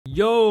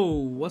Yo,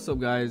 what's up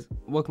guys?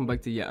 Welcome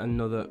back to yet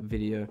another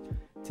video.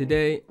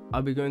 Today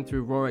I'll be going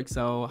through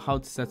RawAccel, how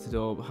to set it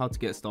up, how to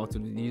get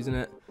started with using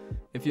it.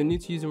 If you're new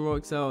to using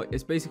RawAccel,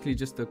 it's basically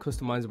just a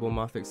customizable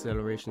math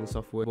acceleration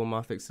software.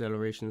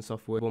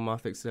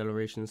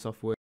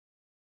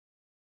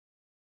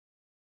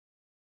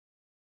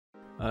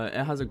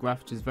 It has a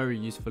graph which is very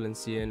useful in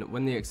seeing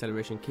when the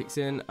acceleration kicks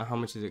in and how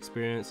much is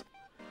experienced.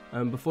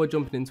 Before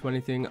jumping into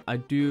anything, I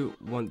do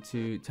want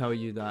to tell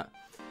you that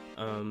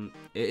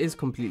it is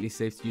completely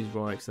safe to use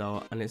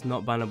RawAccel and it's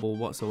not bannable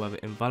whatsoever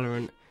in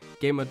Valorant.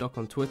 GamerDoc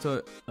on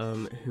Twitter,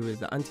 who is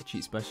the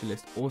anti-cheat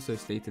specialist, also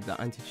stated that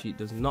anti-cheat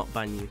does not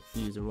ban you for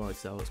using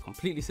RawAccel. It's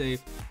completely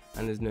safe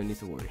and there's no need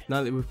to worry.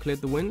 Now that we've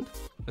cleared the wind,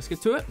 let's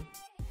get to it.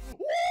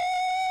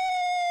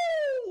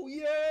 Woo!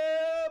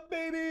 Yeah,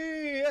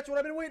 baby! That's what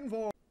I've been waiting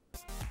for.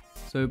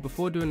 So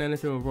before doing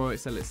anything with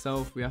RawAccel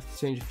itself, we have to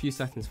change a few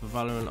settings for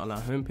Valorant on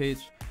our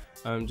homepage,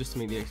 just to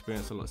make the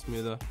experience a lot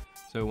smoother.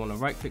 So we want to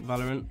right click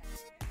Valorant,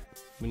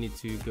 we need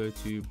to go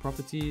to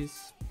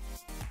properties,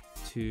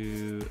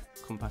 to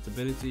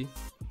compatibility,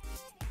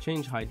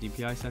 change high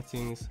DPI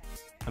settings,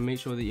 and make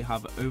sure that you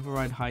have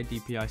override high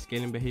DPI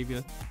scaling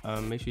behavior.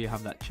 Make sure you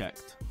have that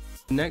checked.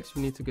 Next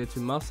we need to go to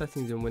mouse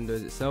settings in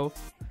Windows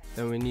itself,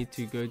 then we need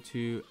to go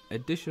to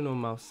additional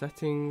mouse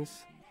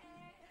settings,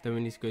 then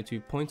we need to go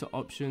to pointer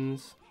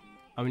options,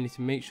 and we need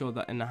to make sure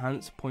that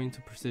enhanced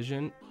pointer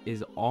precision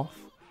is off,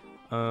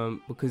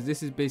 because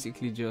this is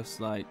basically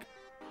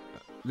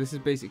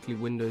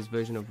Windows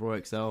version of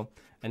RawAccel,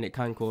 and it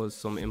can cause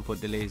some input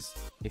delays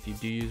if you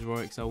do use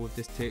RawAccel with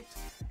this ticked.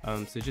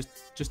 So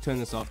just turn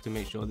this off to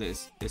make sure that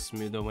it's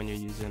smoother when you're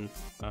using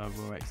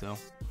RawAccel.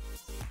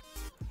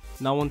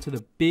 Now on to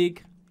the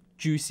big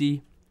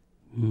juicy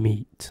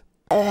meat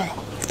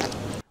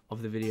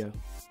of the video.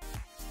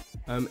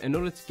 In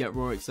order to get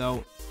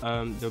RawAccel,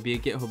 there'll be a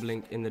GitHub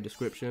link in the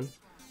description.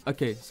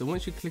 Okay, so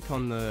once you click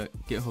on the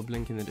GitHub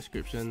link in the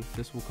description,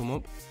 this will come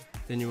up.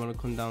 Then you want to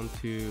come down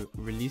to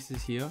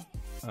releases here,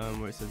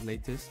 where it says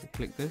latest.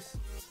 Click this.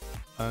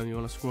 You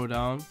want to scroll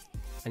down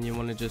and you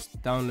want to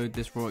just download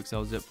this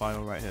RawAccel zip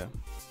file right here.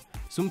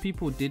 Some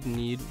people did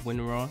need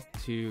WinRAR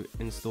to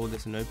install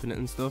this and open it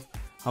and stuff.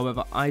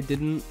 However, I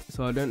didn't,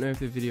 so I don't know if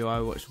the video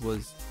I watched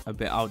was a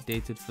bit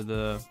outdated for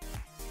the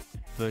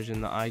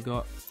version that I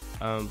got.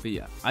 But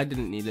yeah, I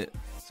didn't need it.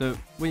 So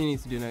what you need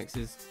to do next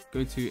is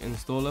go to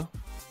installer,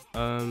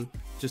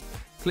 just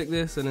click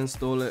this and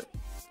install it,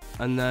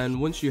 and then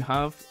once you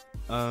have,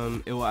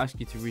 it will ask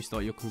you to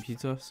restart your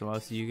computer. So I'll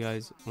see you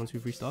guys once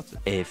we've restarted.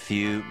 A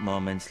few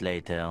moments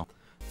later.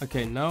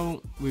 Okay,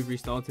 now we've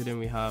restarted and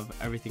we have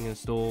everything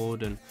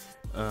installed, and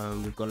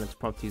we've gone into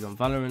properties on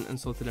Valorant and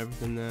sorted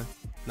everything there.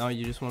 Now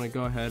you just want to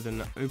go ahead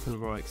and open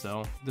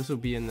RawAccel. This will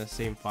be in the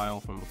same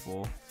file from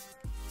before.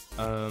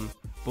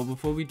 But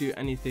before we do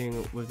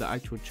anything with the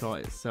actual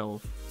chart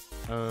itself,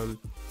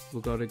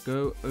 we've got to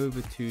go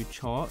over to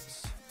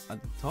charts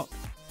at the top,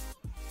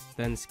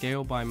 then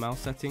scale by mouse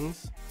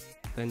settings,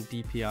 then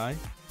DPI,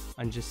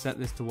 and just set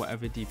this to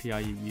whatever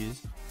DPI you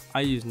use.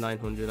 I use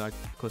 900, I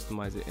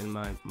customize it in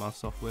my mouse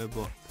software,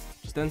 but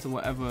just enter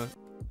whatever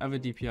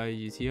DPI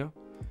you use here.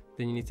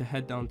 Then you need to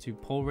head down to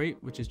poll rate,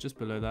 which is just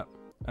below that,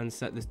 and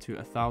set this to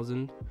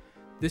 1000.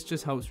 This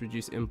just helps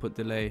reduce input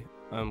delay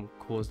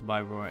caused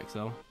by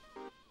RawAccel.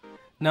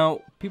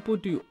 Now, people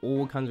do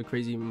all kinds of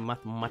crazy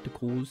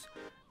mathematicals,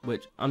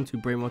 which I'm too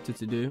brainwatted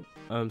to do.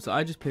 So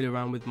I just played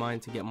around with mine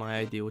to get my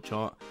ideal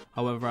chart.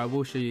 However, I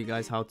will show you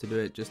guys how to do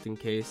it just in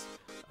case.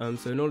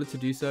 So in order to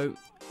do so,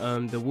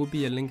 there will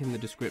be a link in the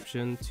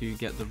description to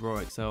get the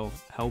RawAccel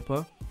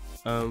helper,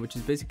 which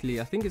is basically,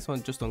 I think it's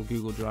just on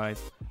Google Drive,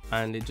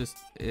 and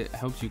it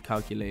helps you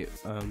calculate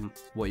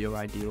what your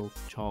ideal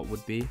chart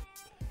would be.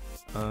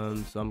 So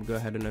I'm gonna go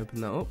ahead and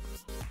open that up.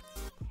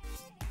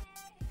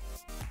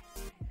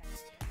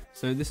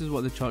 So this is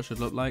what the chart should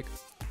look like.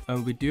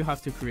 We do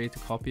have to create a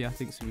copy, I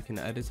think, so we can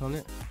edit on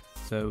it.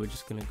 So we're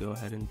just gonna go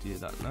ahead and do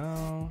that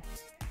now.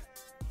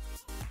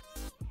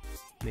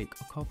 Make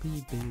a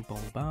copy, bing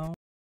bong bow.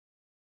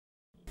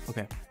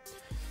 Okay,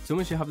 so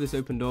once you have this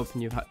opened up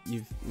and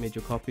you've made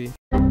your copy.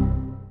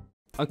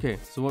 Okay,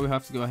 so what we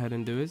have to go ahead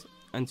and do is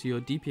enter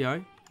your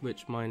DPI,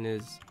 which mine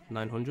is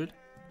 900.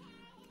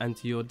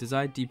 Enter your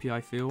desired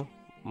DPI field,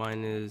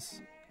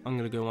 I'm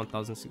gonna go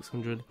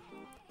 1600.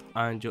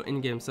 And your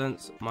in-game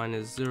sense, mine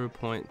is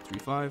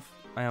 0.35.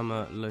 I am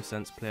a low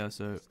sense player,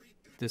 so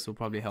this will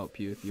probably help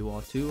you if you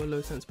are too a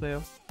low sense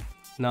player.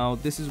 Now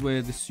this is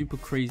where the super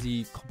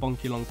crazy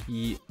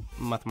bonky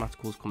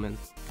mathematicals come in.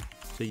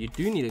 So you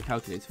do need a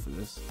calculator for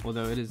this,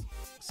 although it is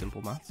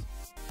simple maths.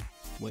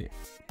 Wait,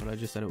 but I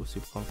just said it was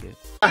super complicated.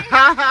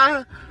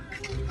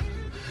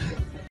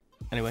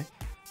 Anyway,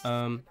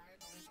 so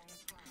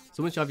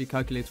once you have your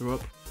calculator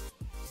up,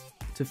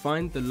 to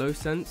find the low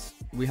sense,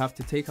 we have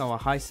to take our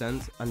high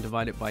sense and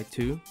divide it by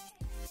 2.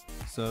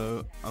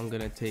 So I'm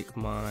going to take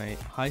my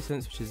high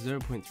sense, which is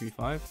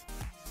 0.35,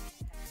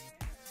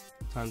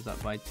 times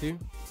that by 2,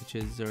 which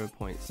is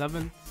 0.7.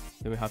 Then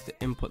we have to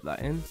input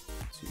that in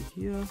to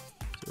here,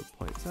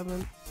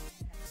 0.7.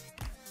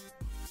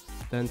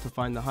 Then to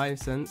find the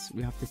highest sense,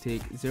 we have to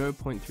take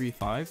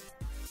 0.35,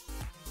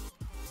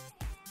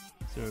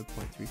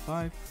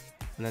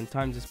 and then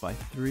times this by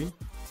 3,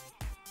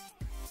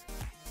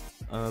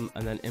 and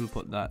then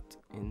input that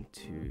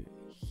into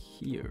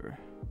here.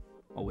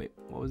 Oh wait,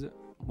 what was it?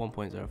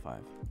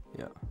 1.05.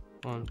 Yeah,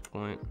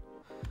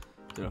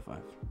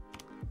 1.05.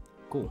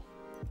 Cool.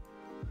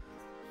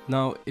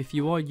 Now, if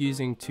you are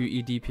using 2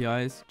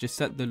 eDPIs, just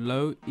set the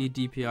low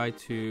eDPI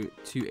to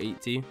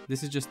 280.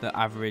 This is just the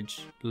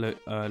average low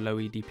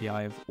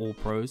eDPI of all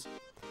pros.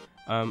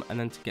 And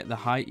then to get the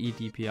high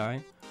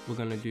eDPI, we're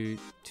going to do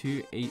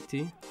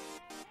 280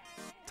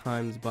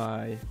 times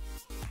by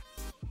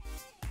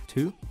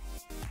 2,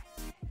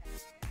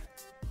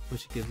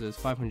 which gives us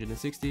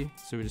 560.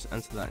 So we just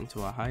enter that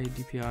into our high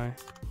eDPI.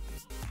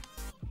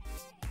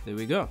 There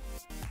we go.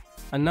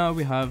 And now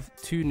we have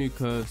 2 new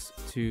curves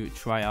to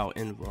try out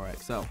in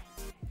RawAccel.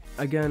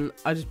 Again,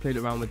 I just played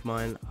around with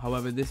mine.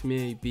 However, this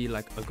may be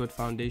like a good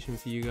foundation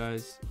for you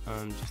guys,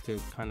 just to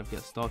kind of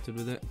get started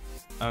with it,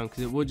 because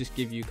it will just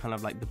give you kind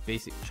of like the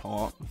basic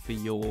chart for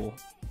your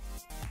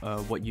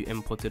what you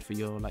inputted for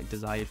your like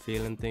desired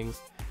feel and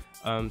things.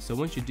 So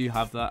once you do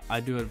have that, I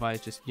do advise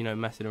just, you know,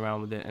 messing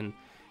around with it and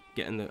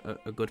getting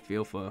a good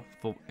feel for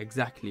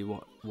exactly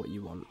what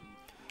you want.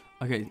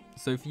 Okay,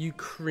 so for you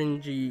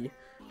cringy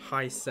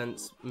high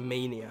sense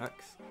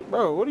maniacs,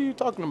 bro, what are you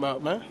talking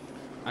about, man?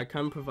 I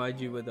can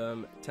provide you with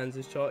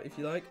Tenz's chart if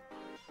you like.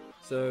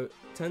 So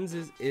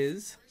Tenz's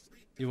is,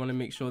 you want to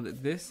make sure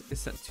that this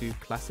is set to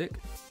classic.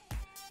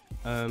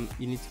 You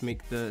need to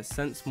make the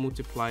sense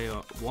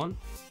multiplier 1.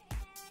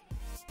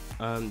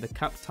 The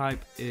cap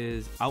type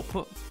is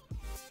output.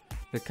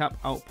 The cap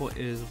output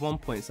is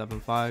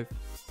 1.75.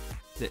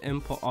 The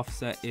input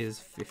offset is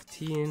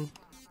 15,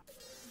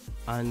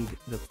 and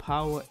the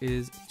power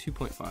is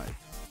 2.5,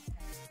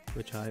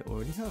 which I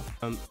already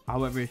have.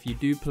 However, if you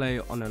do play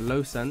on a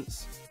low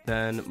sense,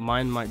 then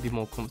mine might be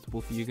more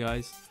comfortable for you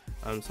guys.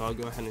 So I'll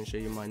go ahead and show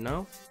you mine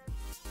now.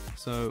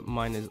 So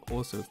mine is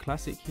also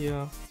classic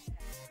here.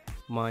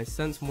 My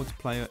sense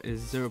multiplier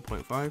is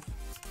 0.5.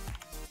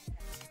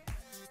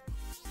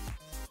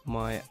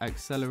 My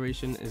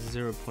acceleration is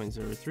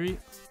 0.03.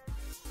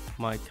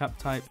 My cap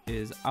type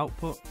is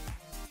output.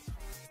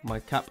 My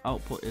cap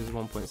output is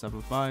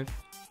 1.75.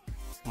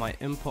 My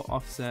input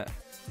offset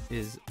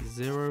is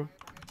 0.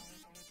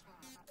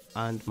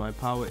 And my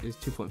power is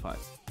 2.5.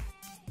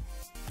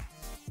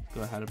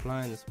 Go ahead,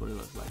 apply, and this is what it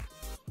looks like.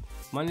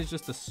 Mine is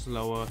just a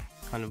slower,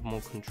 kind of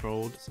more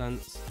controlled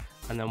sense,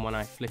 and then when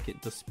I flick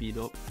it does speed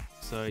up.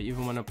 So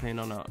even when I'm playing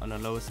on a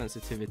lower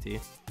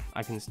sensitivity,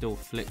 I can still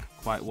flick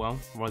quite well,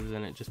 rather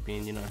than it just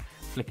being, you know,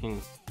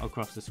 flicking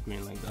across the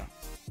screen like that.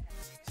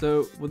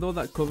 So with all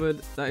that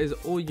covered, that is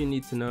all you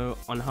need to know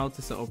on how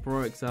to set up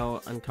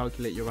RawAccel and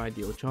calculate your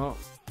ideal chart.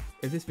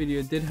 If this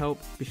video did help,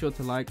 be sure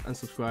to like and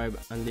subscribe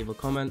and leave a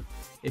comment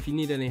if you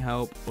need any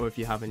help or if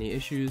you have any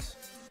issues.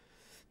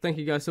 Thank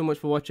you guys so much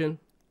for watching,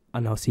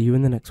 and I'll see you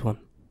in the next one.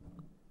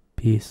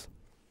 Peace.